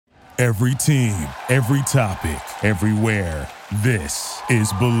Every team, every topic, everywhere. This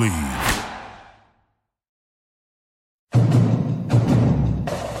is Believe.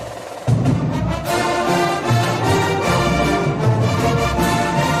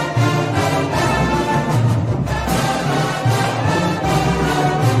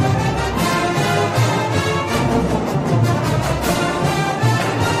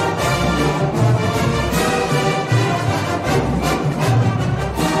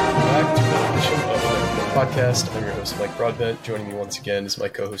 Podcast. I'm your host, Mike Broadbent. Joining me once again is my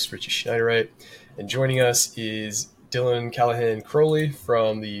co-host, Richie Schneiderite. And joining us is Dylan Callaghan-Croley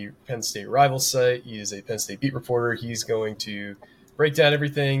from the Penn State rival site. He is a Penn State beat reporter. He's going to break down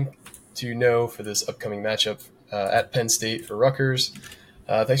everything to know for this upcoming matchup at Penn State for Rutgers.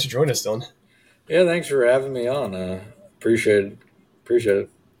 Thanks for joining us, Dylan. Yeah, thanks for having me on. Appreciate it.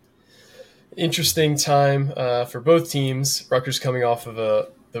 Interesting time for both teams. Rutgers coming off of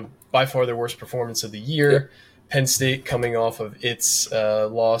by far their worst performance of the year. Yep. Penn State coming off of its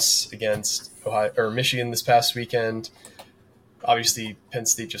loss against Michigan this past weekend. Obviously, Penn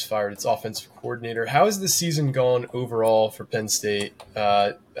State just fired its offensive coordinator. How has the season gone overall for Penn State?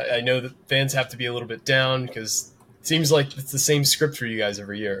 I know that fans have to be a little bit down because it seems like it's the same script for you guys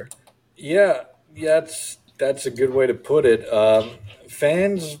every year. Yeah, that's a good way to put it.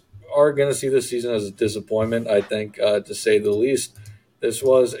 Fans are going to see this season as a disappointment, I think, to say the least. This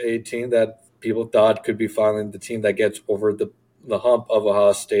was a team that people thought could be finally the team that gets over the hump of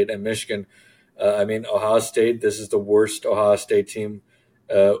Ohio State and Michigan. Ohio State, this is the worst Ohio State team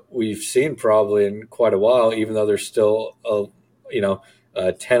we've seen probably in quite a while, even though they're still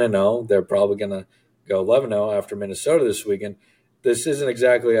 10-0. They're probably going to go 11-0 after Minnesota this weekend. This isn't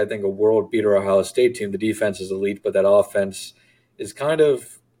exactly, I think, a world beater Ohio State team. The defense is elite, but that offense is kind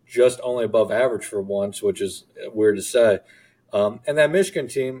of just only above average for once, which is weird to say. And that Michigan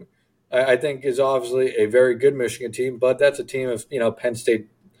team, I think, is obviously a very good Michigan team, but that's a team if Penn State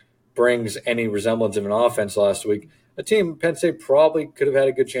brings any resemblance of an offense last week, a team Penn State probably could have had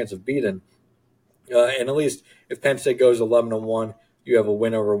a good chance of beating. And at least if Penn State goes 11-1, you have a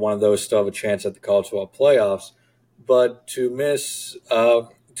win over one of those, still have a chance at the college football playoffs. But to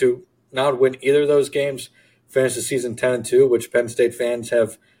not win either of those games, finish the season 10-2, which Penn State fans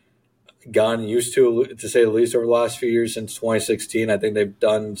have gotten used to say the least, over the last few years since 2016. I think they've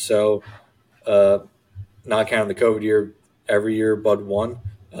done so, not counting the COVID year, every year but one.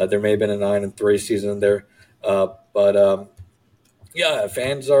 There may have been a 9-3 season there.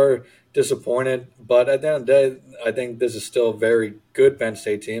 Fans are disappointed. But at the end of the day, I think this is still a very good Penn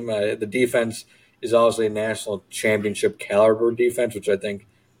State team. The defense is obviously a national championship caliber defense, which I think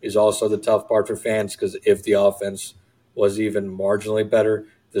is also the tough part for fans, because if the offense was even marginally better,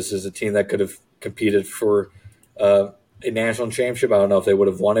 this is a team that could have competed for a national championship. I don't know if they would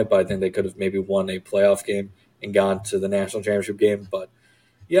have won it, but I think they could have maybe won a playoff game and gone to the national championship game. But,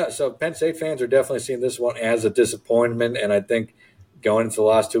 yeah, so Penn State fans are definitely seeing this one as a disappointment, and I think going into the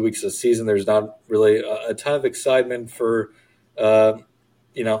last 2 weeks of the season, there's not really a ton of excitement for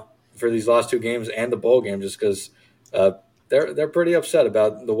these last two games and the bowl game, just because they're pretty upset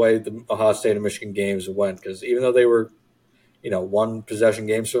about the way the Ohio State and Michigan games went, because even though they were one possession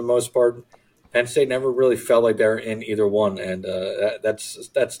games for the most part, Penn State never really felt like they're in either one, and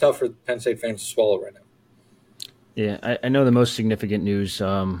that's tough for Penn State fans to swallow right now. Yeah, I know the most significant news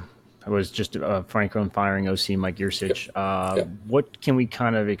was just Franklin firing OC Mike Yurcich. Yep. What can we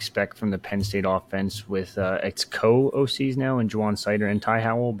kind of expect from the Penn State offense with its co-OCs now, and Juwan Sider and Ty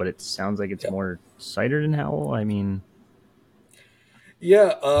Howell, but it sounds like it's more Sider than Howell? I mean...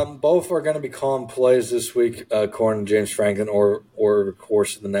 Yeah, both are going to be calling plays this week, according to James Franklin, or over the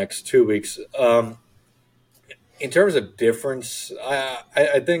course of the next 2 weeks. In terms of difference,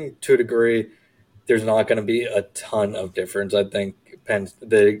 I think to a degree there's not going to be a ton of difference. I think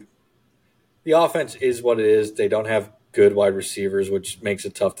the offense is what it is. They don't have good wide receivers, which makes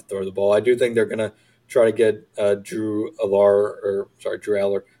it tough to throw the ball. I do think they're going to try to get Drew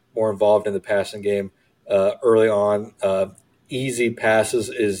Aller more involved in the passing game early on. Easy passes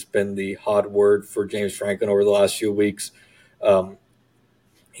has been the hot word for James Franklin over the last few weeks.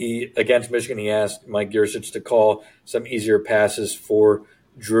 Against Michigan, he asked Mike Yurcich to call some easier passes for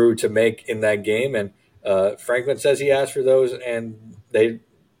Drew to make in that game, and Franklin says he asked for those, and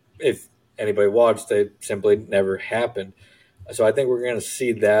if anybody watched, they simply never happened. So I think we're going to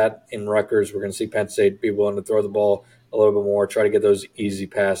see that in Rutgers. We're going to see Penn State be willing to throw the ball a little bit more, try to get those easy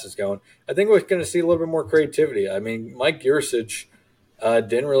passes going. I think we're going to see a little bit more creativity. I mean, Mike Yurcich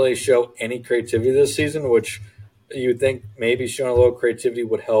didn't really show any creativity this season, which you'd think maybe showing a little creativity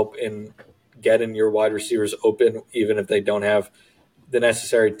would help in getting your wide receivers open, even if they don't have the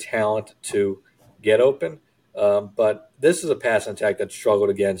necessary talent to get open. But this is a passing attack that struggled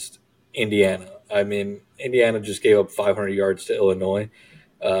against Indiana. I mean, Indiana just gave up 500 yards to Illinois,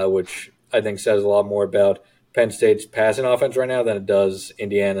 which I think says a lot more about Penn State's passing offense right now than it does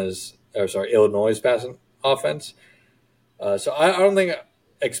Illinois' passing offense. So I don't think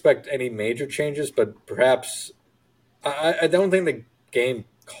expect any major changes, but perhaps I don't think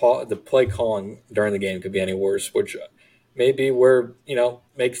the play calling during the game could be any worse, which may be where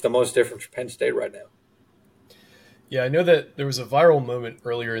makes the most difference for Penn State right now. Yeah, I know that there was a viral moment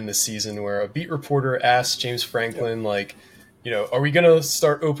earlier in the season where a beat reporter asked James Franklin, are we going to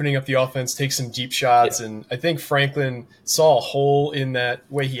start opening up the offense, take some deep shots? Yeah. And I think Franklin saw a hole in that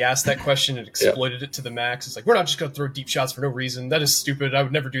way he asked that question and exploited it to the max. It's like, we're not just going to throw deep shots for no reason. That is stupid. I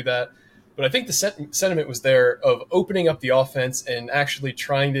would never do that. But I think the sentiment was there of opening up the offense and actually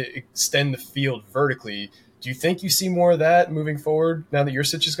trying to extend the field vertically. Do you think you see more of that moving forward now that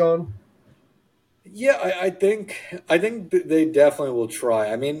Yurcich is gone? Yeah, I think they definitely will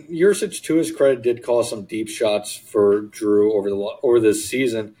try. I mean, Yurcich, to his credit, did call some deep shots for Drew over this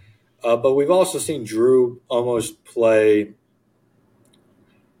season, but we've also seen Drew almost play,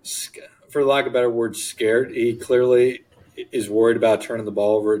 for lack of a better word, scared. He clearly is worried about turning the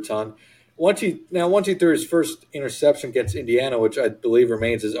ball over a ton. Once he threw his first interception against Indiana, which I believe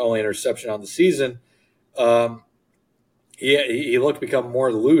remains his only interception on the season, he looked to become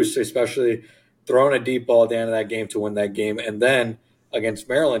more loose, especially throwing a deep ball at the end of that game to win that game. And then against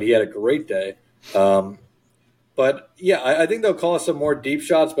Maryland, he had a great day. But yeah, I think they'll call us some more deep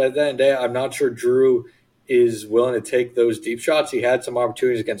shots. But at the end of the day, I'm not sure Drew is willing to take those deep shots. He had some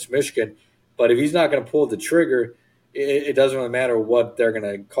opportunities against Michigan. But if he's not going to pull the trigger, it doesn't really matter what they're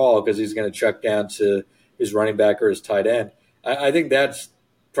going to call because he's going to check down to his running back or his tight end. I think that's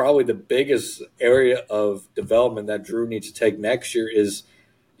probably the biggest area of development that Drew needs to take next year is,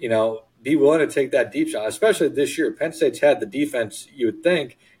 be willing to take that deep shot, especially this year. Penn State's had the defense. You would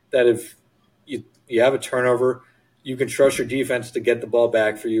think that if you have a turnover, you can trust your defense to get the ball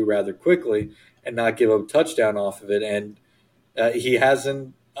back for you rather quickly and not give up a touchdown off of it. And he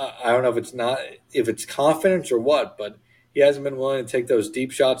hasn't. I don't know if it's confidence or what, but he hasn't been willing to take those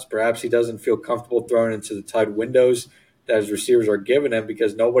deep shots. Perhaps he doesn't feel comfortable throwing into the tight windows that his receivers are giving him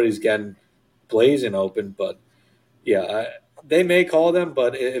because nobody's getting blazing open. But yeah, they may call them,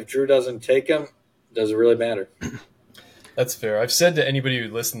 but if Drew doesn't take them, does it really matter? That's fair. I've said to anybody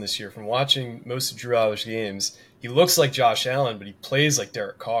who listened this year, from watching most of Drew Allar's games, he looks like Josh Allen, but he plays like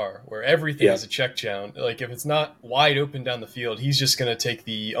Derek Carr, where everything is a check down. Like, if it's not wide open down the field, he's just going to take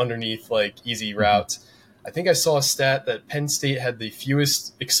the underneath, easy routes. I think I saw a stat that Penn State had the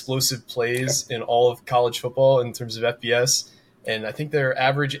fewest explosive plays in all of college football in terms of FBS. And I think their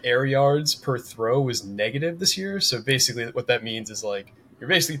average air yards per throw was negative this year. So basically what that means is you're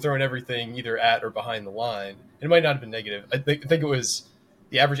basically throwing everything either at or behind the line. And it might not have been negative. I think it was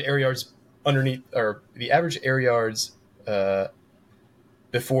the average air yards underneath, or the average air yards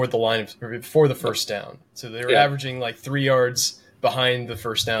before the line or before the first down. So they were averaging 3 yards behind the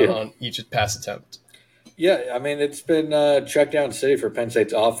first down on each pass attempt. Yeah, I mean, it's been check down city for Penn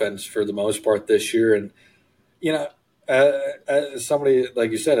State's offense for the most part this year. And, as somebody,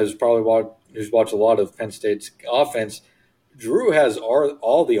 like you said, who's watched a lot of Penn State's offense, Drew has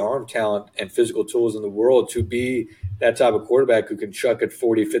all the arm talent and physical tools in the world to be that type of quarterback who can chuck it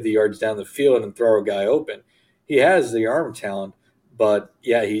 40, 50 yards down the field and throw a guy open. He has the arm talent, but,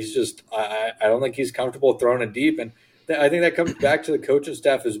 yeah, he's just – I don't think he's comfortable throwing it deep. And I think that comes back to the coaching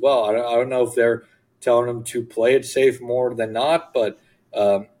staff as well. I don't know if they're telling him to play it safe more than not, but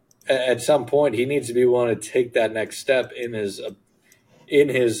at some point he needs to be willing to take that next step in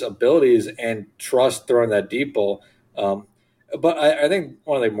his abilities and trust throwing that deep ball. But I think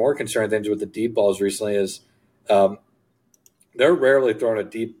one of the more concerning things with the deep balls recently is they're rarely throwing a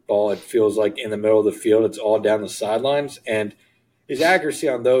deep ball. It feels like in the middle of the field. It's all down the sidelines. And his accuracy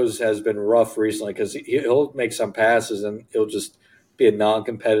on those has been rough recently because he'll make some passes and it'll just be a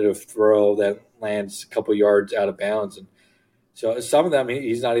non-competitive throw that lands a couple yards out of bounds. And so some of them,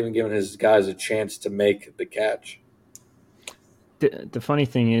 he's not even giving his guys a chance to make the catch. The funny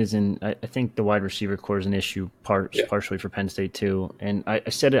thing is, and I think the wide receiver core is an issue partially for Penn State too. And I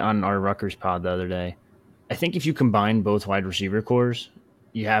said it on our Rutgers pod the other day. I think if you combine both wide receiver cores,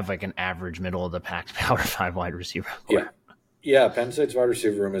 you have an average middle of the pack Power 5 wide receiver core. Yeah. Penn State's wide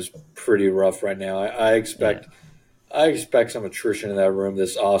receiver room is pretty rough right now. I expect some attrition in that room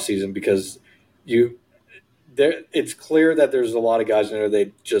this offseason because it's clear that there's a lot of guys in there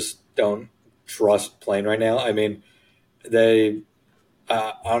they just don't trust playing right now. I mean, I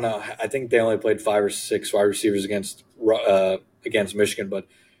don't know. I think they only played 5 or 6 wide receivers against against Michigan, but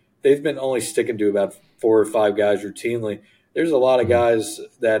they've been only sticking to about 4 or 5 guys routinely. There's a lot of guys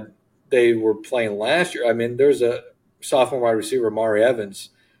that they were playing last year. I mean, there's a sophomore wide receiver, Amari Evans,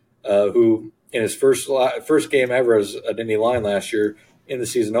 who in his first game ever as an Indy Lion last year in the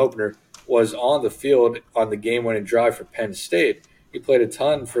season opener was on the field on the game-winning drive for Penn State. He played a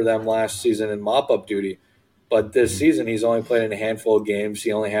ton for them last season in mop-up duty, but this season he's only played in a handful of games.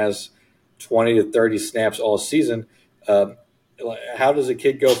 He only has 20 to 30 snaps all season. How does a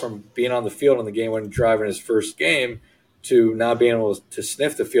kid go from being on the field on the game-winning drive in his first game to not being able to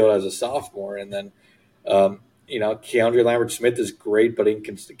sniff the field as a sophomore? And then, Keandre Lambert-Smith is great, but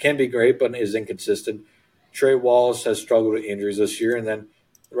can be great, but is inconsistent. Trey Wallace has struggled with injuries this year, and then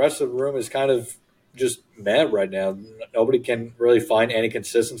the rest of the room is kind of just mad right now. Nobody can really find any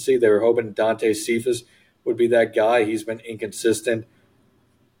consistency. They were hoping Dante Cephas would be that guy. He's been inconsistent.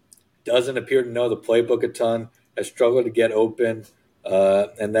 Doesn't appear to know the playbook a ton. Has struggled to get open.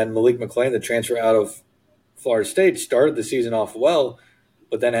 And then Malik McClain, the transfer out of Florida State, started the season off well,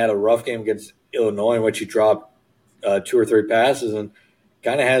 but then had a rough game against Illinois in which he dropped 2 or 3 passes and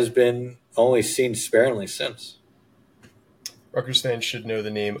kind of has been only seen sparingly since. Rutgers fans should know the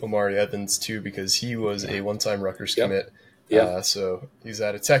name Omari Evans, too, because he was a one-time Rutgers commit. Yeah. So he's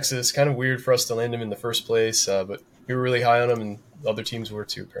out of Texas. Kind of weird for us to land him in the first place, but we were really high on him, and other teams were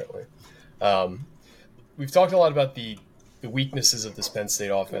too, apparently. We've talked a lot about the weaknesses of this Penn State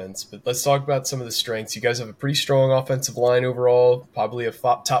offense, but let's talk about some of the strengths. You guys have a pretty strong offensive line overall, probably a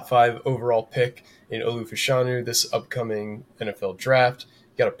top 5 overall pick in Olu Fashanu this upcoming NFL draft.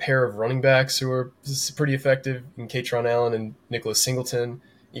 You got a pair of running backs who are pretty effective in Katron Allen and Nicholas Singleton.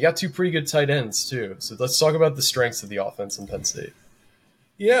 You got 2 pretty good tight ends, too. So let's talk about the strengths of the offense in Penn State.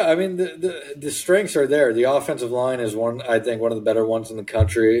 Yeah, I mean, the strengths are there. The offensive line is one of the better ones in the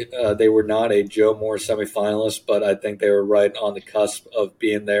country. They were not a Joe Moore semifinalist, but I think they were right on the cusp of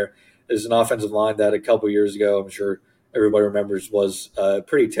being there. There's an offensive line that a couple years ago, I'm sure everybody remembers, was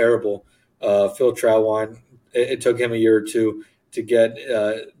pretty terrible. Phil Trautwein, it took him a year or two to get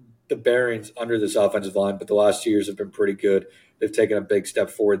the bearings under this offensive line, but the last 2 years have been pretty good. They've taken a big step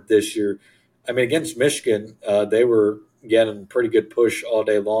forward this year. I mean, against Michigan, they were getting pretty good push all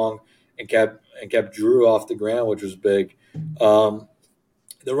day long and kept Drew off the ground, which was big. The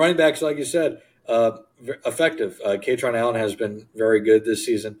running backs, like you said, effective. Katron Allen has been very good this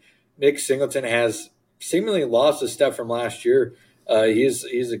season. Nick Singleton has seemingly lost a step from last year. He's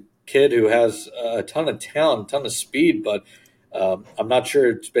a kid who has a ton of talent, a ton of speed, but I'm not sure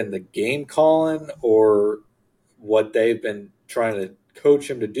it's been the game calling or what they've been trying to coach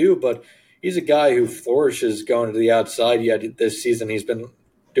him to do, but he's a guy who flourishes going to the outside. Yet this season he's been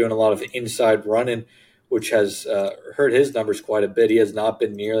doing a lot of inside running, which has hurt his numbers quite a bit. He has not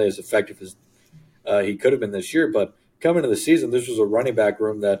been nearly as effective as he could have been this year. But coming into the season, this was a running back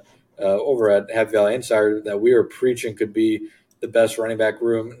room that over at Happy Valley Insider that we were preaching could be the best running back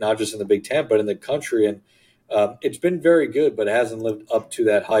room, not just in the Big Ten, but in the country. And it's been very good, but it hasn't lived up to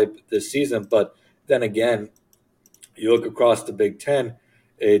that hype this season. But then again, you look across the Big Ten,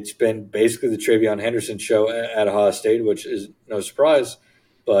 it's been basically the Travion Henderson show at Ohio State, which is no surprise.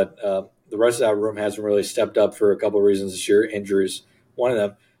 But the rest of that room hasn't really stepped up for a couple of reasons this year. Injuries, one of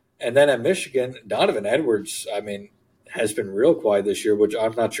them. And then at Michigan, Donovan Edwards, I mean, has been real quiet this year, which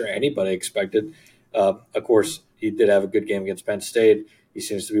I'm not sure anybody expected. Of course, he did have a good game against Penn State. He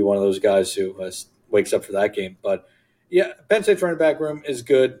seems to be one of those guys who wakes up for that game. But, yeah, Penn State's running back room is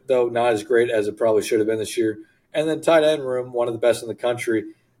good, though not as great as it probably should have been this year. And then tight end room, one of the best in the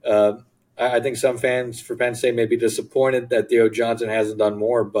country. I think some fans for Penn State may be disappointed that Theo Johnson hasn't done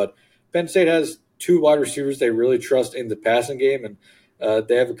more, but Penn State has 2 wide receivers they really trust in the passing game, and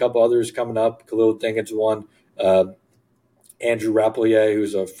they have a couple others coming up. Khalil Dinkin's one, Andrew Rapplier,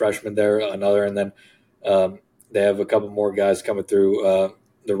 who's a freshman there, another, and then they have a couple more guys coming through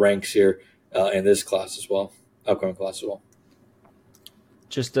the ranks here in this class as well, upcoming class as well.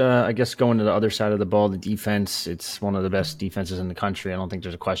 Just, I guess, going to the other side of the ball, the defense, it's one of the best defenses in the country. I don't think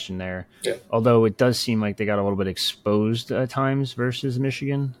there's a question there. Yeah. Although it does seem like they got a little bit exposed at times versus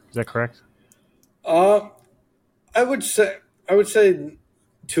Michigan. Is that correct? I would say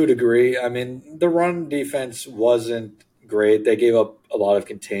to a degree. I mean, the run defense wasn't great. They gave up a lot of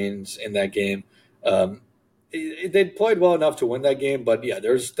contains in that game. They played well enough to win that game, but yeah,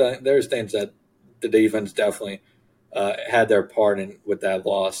 there's things that the defense definitely had their part in with that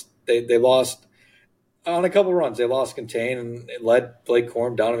loss. They lost on a couple runs. They lost contain and it let Blake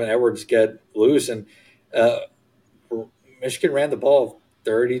Corum, Donovan Edwards get loose, and Michigan ran the ball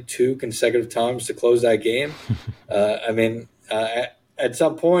 32 consecutive times to close that game. I mean, at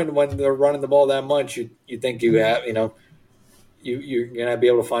some point when they're running the ball that much, you think you you're going to be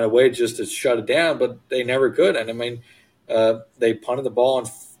able to find a way just to shut it down, but they never could. And I mean, they punted the ball on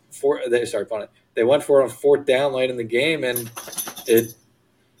They went for it on fourth down late in the game, and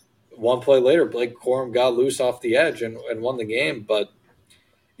one play later, Blake Corum got loose off the edge and won the game. But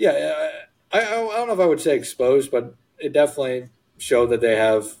yeah, I don't know if I would say exposed, but it definitely showed that they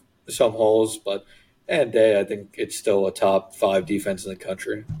have some holes. But at the end of the day, I think it's still a top 5 defense in the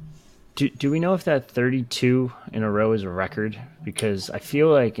country. Do we know if that 32 in a row is a record? Because I feel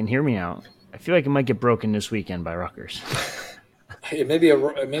like, and hear me out, I feel like it might get broken this weekend by Rutgers. It may be a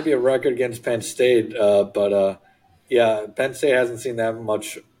record against Penn State, but yeah, Penn State hasn't seen that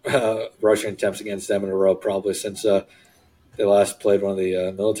much rushing attempts against them in a row probably since they last played one of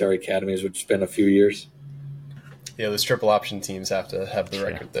the military academies, which has been a few years. Yeah, those triple option teams have to have the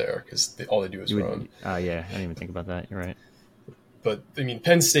record there because all they do is run. Yeah, I didn't even think about that. You're right. But, I mean,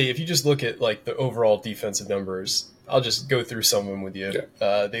 Penn State, if you just look at, like, the overall defensive numbers, I'll just go through some of them with you.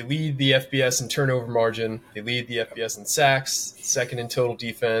 Yeah. They lead the FBS in turnover margin. They lead the FBS in sacks, second in total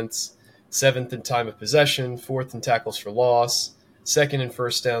defense, seventh in time of possession, fourth in tackles for loss, second in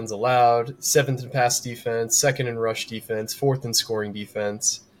first downs allowed, seventh in pass defense, second in rush defense, fourth in scoring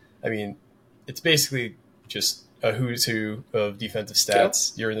defense. I mean, it's basically just a who's who of defensive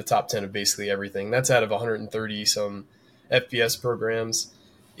stats. Yeah. You're in the top 10 of basically everything. That's out of 130-some FBS programs.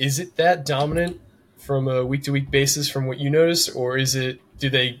 Is it that dominant from a week-to-week basis from what you noticed, or do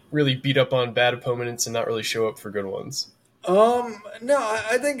they really beat up on bad opponents and not really show up for good ones? No,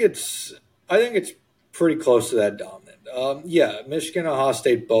 I think it's pretty close to that dominant. Yeah, Michigan and Ohio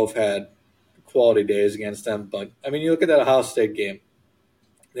State both had quality days against them, but I mean, you look at that Ohio State game,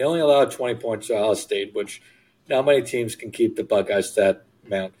 they only allowed 20 points to Ohio State, which not many teams can keep the Buckeyes to that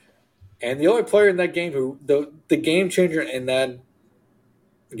amount. And the only player in that game who the game changer in that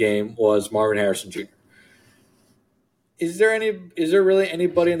game was Marvin Harrison Jr. Is there really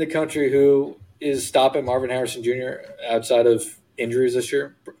anybody in the country who is stopping Marvin Harrison Jr. outside of injuries this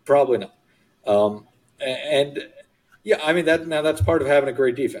year? Probably not. And yeah, I mean that's part of having a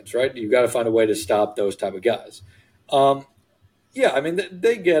great defense, right? You got to find a way to stop those type of guys. Yeah, I mean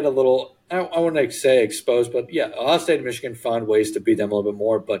they get a little. I wouldn't say exposed, but yeah, Ohio State and Michigan find ways to beat them a little bit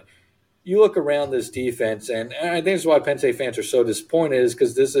more, but. You look around this defense, and I think this is why Penn State fans are so disappointed is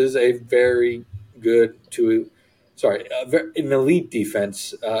because this is a very good an elite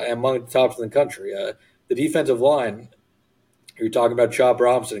defense among the tops in the country. The defensive line, you're talking about Chop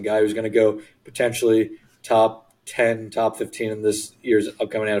Robinson, a guy who's going to go potentially top 10, top 15 in this year's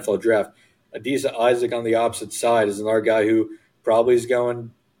upcoming NFL draft. Adisa Isaac on the opposite side is another guy who probably is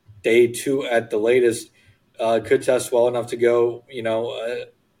going day 2 at the latest, could test well enough to go,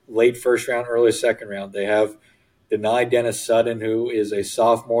 late first round, early second round. They have denied Dennis Sutton, who is a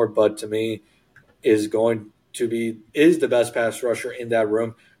sophomore, but to me is the best pass rusher in that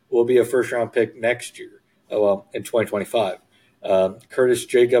room. Will be a first round pick next year. In 2025. Curtis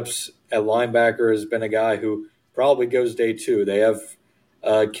Jacobs at linebacker has been a guy who probably goes day 2. They have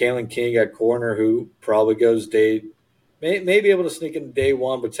Kalen King at corner who probably goes may be able to sneak in day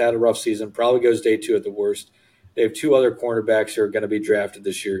 1, but's had a rough season. Probably goes day 2 at the worst. They have 2 other cornerbacks who are going to be drafted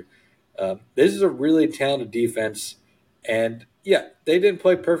this year. This is a really talented defense. And, yeah, they didn't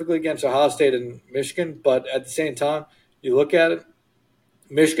play perfectly against Ohio State and Michigan, but at the same time, you look at it,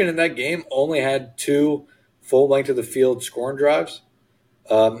 Michigan in that game only had 2 full length of the field scoring drives.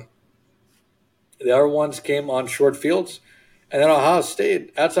 The other ones came on short fields. And then Ohio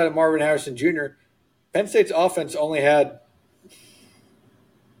State, outside of Marvin Harrison Jr., Penn State's offense only had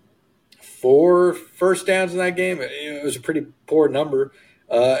 4 first downs in that game. It was a pretty poor number.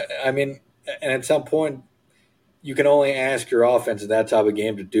 And at some point, you can only ask your offense in that type of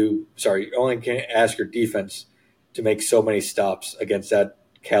game you only can ask your defense to make so many stops against that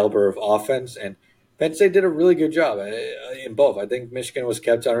caliber of offense. And Penn State did a really good job in both. I think Michigan was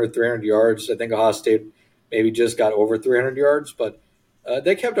kept under 300 yards. I think Ohio State maybe just got over 300 yards, but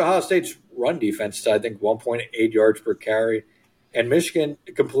they kept Ohio State's run defense to, I think, 1.8 yards per carry. And Michigan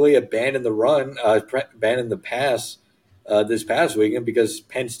completely abandoned the run, abandoned the pass this past weekend because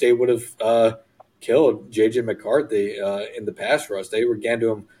Penn State would have killed J.J. McCarthy in the pass rush. They were getting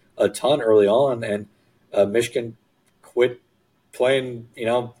to him a ton early on, and Michigan quit playing,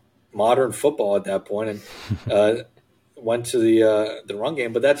 modern football at that point and went to the run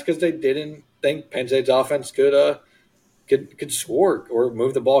game. But that's because they didn't think Penn State's offense could score or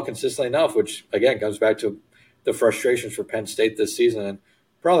move the ball consistently enough, which, again, comes back to the frustrations for Penn State this season and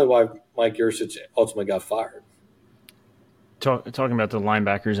probably why Mike Yurcich ultimately got fired. Talking about the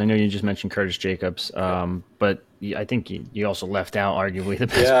linebackers, I know you just mentioned Curtis Jacobs, but I think you also left out arguably the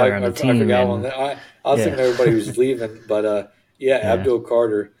best player on the team. I forgot one. I was thinking everybody was leaving, but Yeah, Abdul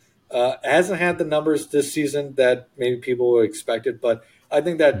Carter hasn't had the numbers this season that maybe people would expected, but I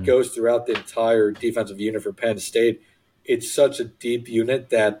think that goes throughout the entire defensive unit for Penn State. It's such a deep unit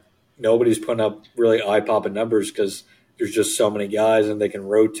that nobody's putting up really eye-popping numbers because there's just so many guys and they can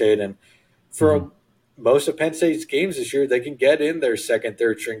rotate. And for most of Penn State's games this year, they can get in their second,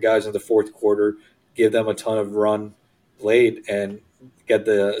 third string guys in the fourth quarter, give them a ton of run late, and get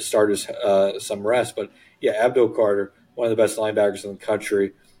the starters some rest. But yeah, Abdul Carter, one of the best linebackers in the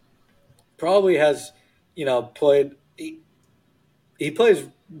country, probably has, played. He plays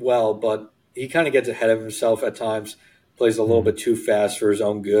well, but he kind of gets ahead of himself at times. Plays a little bit too fast for his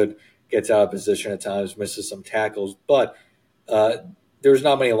own good. Gets out of position at times, misses some tackles. But there's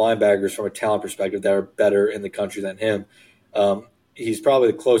not many linebackers from a talent perspective that are better in the country than him. He's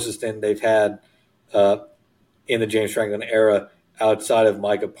probably the closest thing they've had in the James Franklin era outside of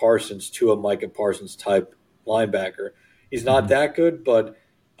Micah Parsons to a Micah Parsons type linebacker. He's not that good, but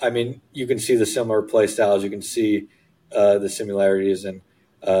I mean, you can see the similar play styles. You can see the similarities, and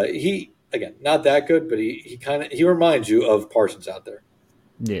he again not that good, but he reminds you of Parsons out there.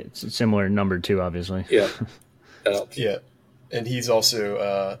 Yeah, it's a similar number too, obviously. Yeah, that helps. Yeah, and he's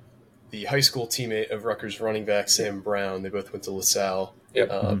also the high school teammate of Rutgers running back Sam Brown. They both went to LaSalle,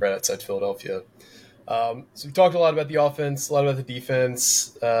 right outside Philadelphia. So we talked a lot about the offense, a lot about the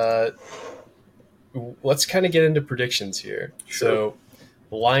defense. Let's kind of get into predictions here. Sure. So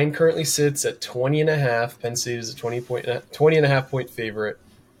the line currently sits at 20.5. Penn State is a 20.5 point favorite.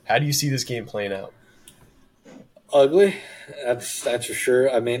 How do you see this game playing out? Ugly. That's for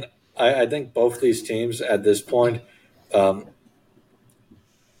sure. I mean, I think both these teams at this point, we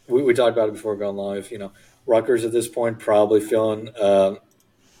talked about it before going live. Rutgers at this point probably feeling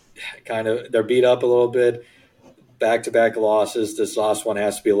they're beat up a little bit. Back-to-back losses. This last one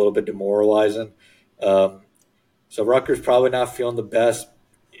has to be a little bit demoralizing. So Rutgers probably not feeling the best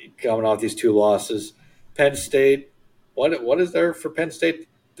coming off these two losses. Penn State, what is there for Penn State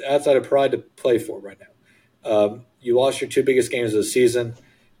outside of pride to play for right now? You lost your two biggest games of the season,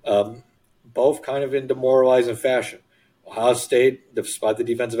 both kind of in demoralizing fashion. Ohio State, despite the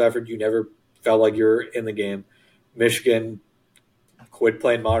defensive effort, you never felt like you were in the game. Michigan quit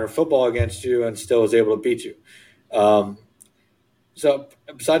playing modern football against you and still was able to beat you. So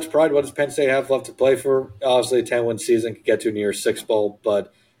besides pride, what does Penn State have left to play for? Obviously, a 10-win season could get to near Six Bowl.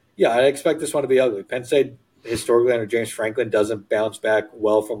 But, yeah, I expect this one to be ugly. Penn State, historically under James Franklin, doesn't bounce back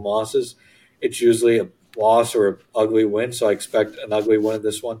well from losses. It's usually a loss or an ugly win, so I expect an ugly win in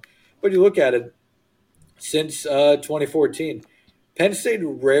this one. But you look at it, since 2014, Penn State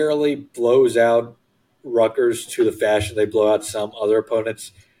rarely blows out Rutgers to the fashion they blow out some other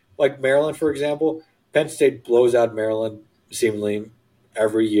opponents. Like Maryland, for example, Penn State blows out Maryland seemingly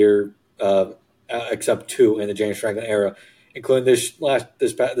every year except two in the James Franklin era, including this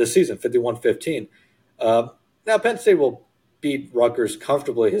season, 51-15. Now, Penn State will beat Rutgers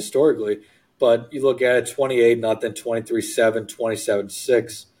comfortably historically, but you look at it, 28-0, 23-7,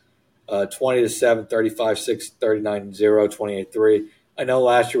 27-6, 20-7, 35-6, 39-0, 28-3. I know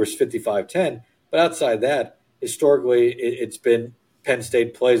last year was 55-10, but outside that, historically, it's been Penn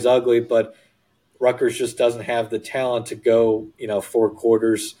State plays ugly, but Rutgers just doesn't have the talent to go, 4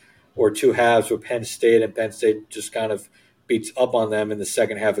 quarters or 2 halves with Penn State, and Penn State just kind of beats up on them in the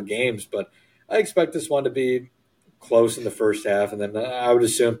second half of games. But I expect this one to be close in the first half, and then I would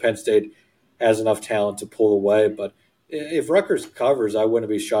assume Penn State has enough talent to pull away. But if Rutgers covers, I wouldn't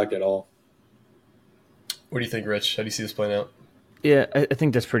be shocked at all. What do you think, Rich? How do you see this playing out? Yeah, I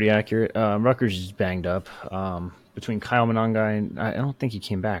think that's pretty accurate. Rutgers is banged up. Between Kyle Monangai and I don't think he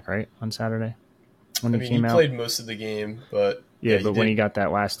came back, right, on Saturday? He played most of the game, but but when he got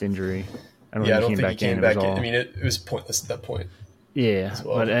that last injury, I don't think he came back in. I mean, it was pointless at that point. Yeah,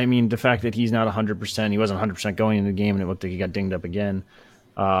 well. But I mean, the fact that he's not 100%, he wasn't 100% going into the game, and it looked like he got dinged up again.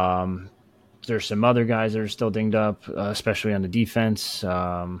 There's some other guys that are still dinged up, especially on the defense.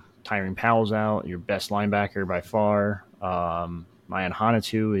 Tyrone Powell's out, your best linebacker by far. Mayan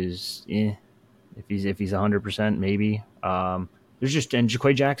Hanatu is if he's 100%, maybe. There's just and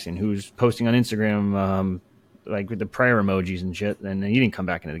Jaquay Jackson, who's posting on Instagram like with the prayer emojis and shit, and he didn't come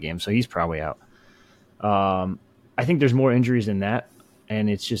back into the game, so he's probably out. I think there's more injuries than that,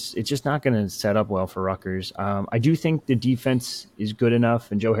 and it's just not going to set up well for Rutgers. I do think the defense is good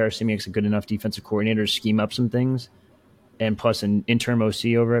enough, and Joe Harris-Simiak's a good enough defensive coordinator to scheme up some things, and plus an interim OC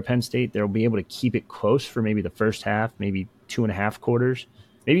over at Penn State, they'll be able to keep it close for maybe the first half, maybe 2.5 quarters,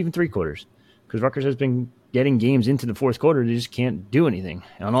 maybe even 3 quarters, because Rutgers has been getting games into the fourth quarter. They just can't do anything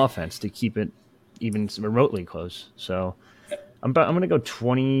on offense to keep it even remotely close. So I'm going to go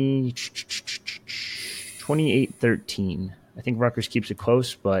 28-13. I think Rutgers keeps it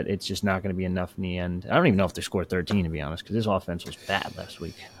close, but it's just not going to be enough in the end. I don't even know if they score 13, to be honest, because this offense was bad last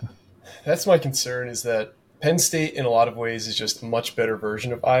week. That's my concern, is that Penn State in a lot of ways is just a much better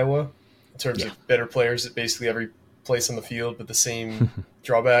version of Iowa in terms of better players at basically every place on the field, but the same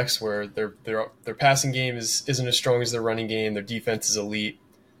drawbacks where their passing game isn't as strong as their running game. Their defense is elite.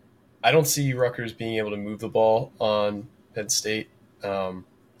 I don't see Rutgers being able to move the ball on Penn State,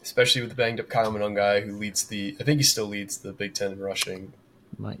 especially with the banged up Kyle Monangai, who I think he still leads the Big Ten in rushing.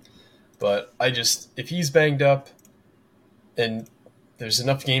 Might. But if he's banged up, and there's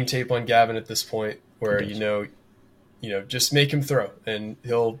enough game tape on Gavin at this point where just make him throw and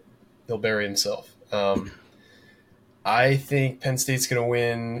he'll bury himself. I think Penn State's going to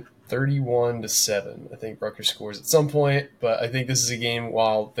win 31-7. I think Rutgers scores at some point, but I think this is a game,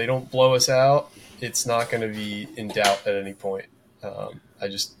 while they don't blow us out, it's not going to be in doubt at any point. I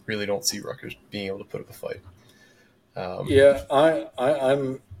just really don't see Rutgers being able to put up a fight.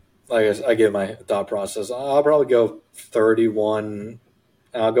 I'm I give my thought process. I'll probably go 31.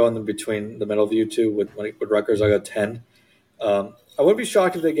 I'll go in between the middle of you two with Rutgers. I'll go 10. I wouldn't be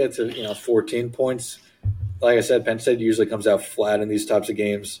shocked if they get to 14 points. Like I said, Penn State usually comes out flat in these types of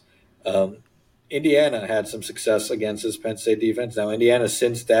games. Indiana had some success against this Penn State defense. Now, Indiana,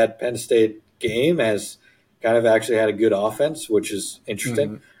 since that Penn State game, has kind of actually had a good offense, which is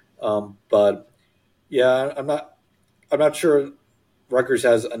interesting. But yeah, I'm not sure Rutgers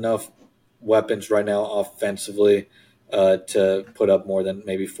has enough weapons right now offensively to put up more than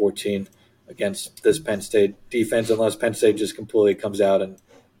maybe 14 against this Penn State defense, unless Penn State just completely comes out and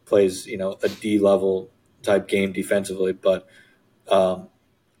plays, a D-level type game defensively. But, give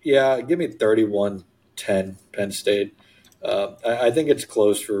me 31-10 Penn State. I think it's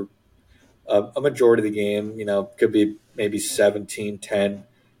close for a majority of the game. Could be maybe 17-10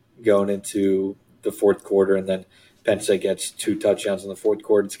 going into the fourth quarter, and then Penn State gets 2 touchdowns in the fourth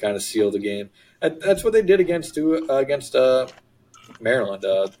quarter to kind of seal the game. That's what they did against Maryland.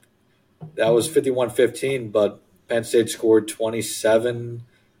 That was 51-15, but Penn State scored 27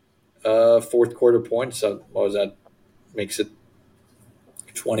 fourth quarter points. So what was that? Makes it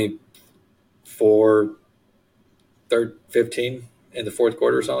 24-15 in the fourth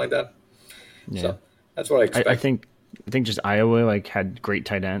quarter or something like that. Yeah. So that's what I expect. I think just Iowa had great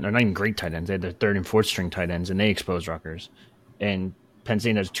tight ends, or not even great tight ends. They had their third and fourth string tight ends, and they exposed Rutgers. And Penn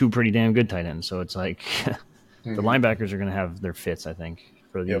State has 2 pretty damn good tight ends, so it's the linebackers are going to have their fits, I think,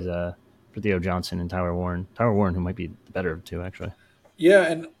 for these for Theo Johnson and Tyler Warren. Tyler Warren, who might be the better of 2, actually. Yeah,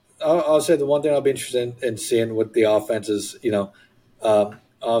 and I'll say the one thing I'll be interested in seeing with the offense is,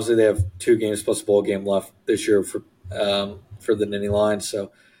 obviously they have 2 games plus a bowl game left this year for the Nittany Lions.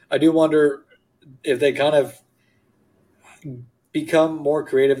 So I do wonder if they kind of become more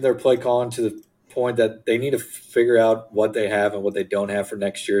creative in their play calling to the point that they need to figure out what they have and what they don't have for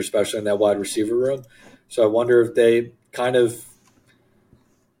next year, especially in that wide receiver room. So I wonder if they kind of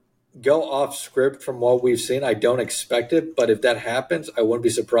go off script from what we've seen. I don't expect it, but if that happens, I wouldn't be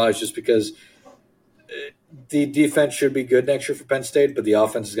surprised, just because the defense should be good next year for Penn State, but the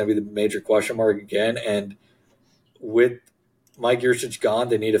offense is going to be the major question mark again. And with Mike Yurcich gone,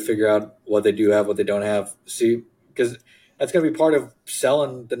 they need to figure out what they do have, what they don't have. See, because that's going to be part of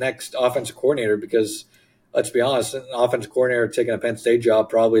selling the next offensive coordinator, because let's be honest, an offensive coordinator taking a Penn State job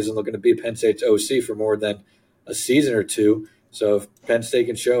probably isn't looking to be Penn State's OC for more than a season or 2. So if Penn State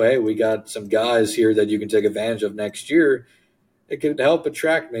can show, hey, we got some guys here that you can take advantage of next year, it could help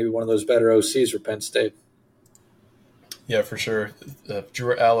attract maybe one of those better OCs for Penn State. Yeah, for sure.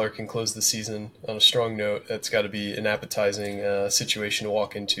 Drew Aller can close the season on a strong note. That's got to be an appetizing situation to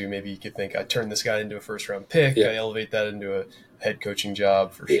walk into. Maybe you could think, I turn this guy into a first-round pick. I elevate that into a head coaching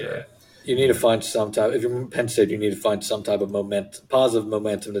job for sure. You need to find some type – if you're Penn State, you need to find some type of positive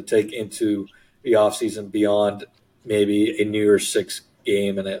momentum to take into the offseason beyond maybe a New Year's 6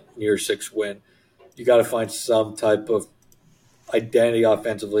 game and a New Year's 6 win. You got to find some type of identity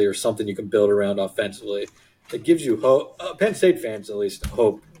offensively, or something you can build around offensively that gives you hope, Penn State fans at least,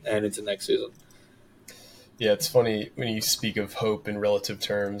 hope, and into next season. Yeah, it's funny when you speak of hope in relative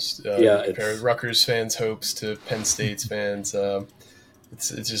terms. Compare Rutgers fans' hopes to Penn State's fans. It's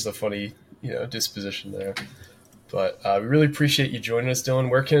just a funny disposition there. But we really appreciate you joining us, Dylan.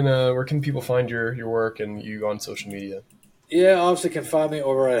 Where can people find your work and you on social media? Yeah, obviously can find me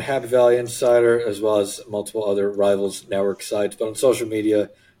over at Happy Valley Insider, as well as multiple other Rivals Network sites. But on social media,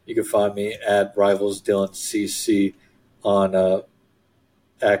 you can find me at Rivals Dylan CC on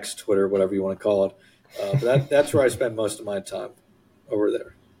X, Twitter, whatever you want to call it. But that's where I spend most of my time, over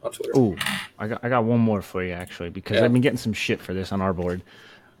there on Twitter. Ooh, I got one more for you, actually, because I've been getting some shit for this on our board.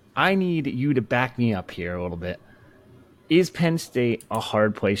 I need you to back me up here a little bit. Is Penn State a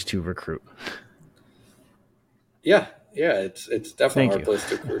hard place to recruit? Yeah, it's definitely a hard place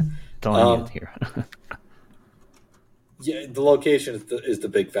to recruit. That's all I need to hear. Yeah, the location is the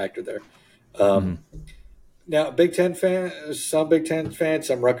big factor there. Now, Big Ten fans, some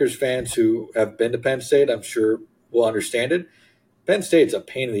Rutgers fans who have been to Penn State, I'm sure will understand it. Penn State's a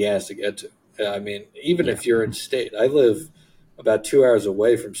pain in the ass to get to. I mean, even if you're in state, I live about 2 hours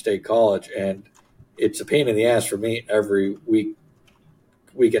away from State College, and it's a pain in the ass for me every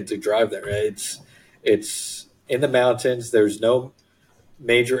weekend to drive there. It's in the mountains. There's no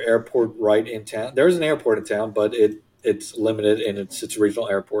major airport right in town. There is an airport in town, but it's limited and it's a regional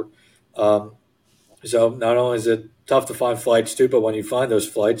airport. So not only is it tough to find flights to, but when you find those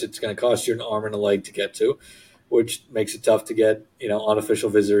flights, it's going to cost you an arm and a leg to get to, which makes it tough to get,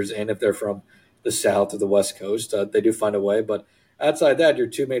 unofficial visitors in if they're from the South or the West Coast. They do find a way, but outside that, your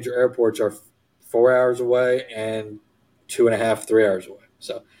two major airports are 4 hours away and 2.5, 3 hours away.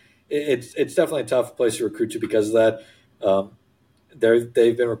 So it's definitely a tough place to recruit to because of that.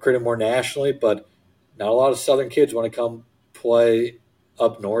 They've been recruiting more nationally, but not a lot of Southern kids want to come play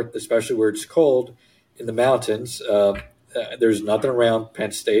up north, especially where it's cold in the mountains. There's nothing around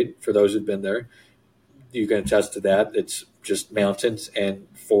Penn State for those who've been there. You can attest to that. It's just mountains and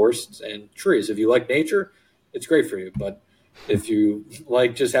forests and trees. If you like nature, it's great for you. But if you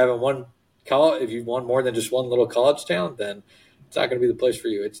like just having if you want more than just one little college town, then it's not going to be the place for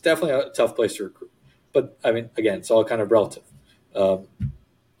you. It's definitely a tough place to recruit. But, I mean, again, it's all kind of relative.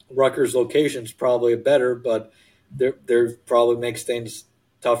 Rutgers' location is probably better, but there probably makes things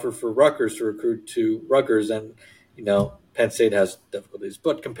tougher for Rutgers to recruit to Rutgers, and Penn State has difficulties.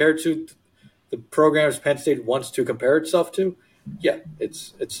 But compared to the programs Penn State wants to compare itself to, yeah,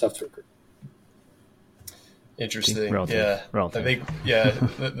 it's tough to recruit. Interesting. Relative. I think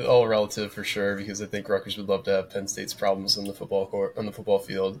all relative for sure, because I think Rutgers would love to have Penn State's problems on the football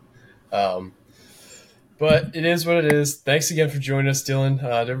field. But it is what it is. Thanks again for joining us, Dylan.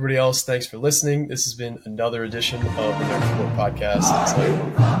 To everybody else, thanks for listening. This has been another edition of the Nerd Sport Podcast.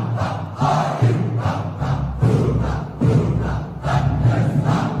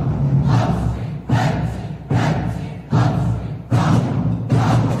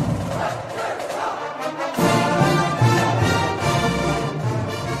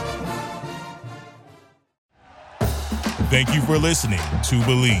 Thank you for listening to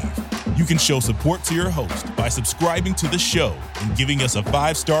Believe. You can show support to your host by subscribing to the show and giving us a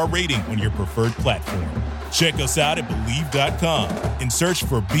 5-star rating on your preferred platform. Check us out at Believe.com and search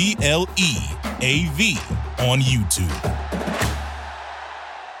for BLEAV on YouTube.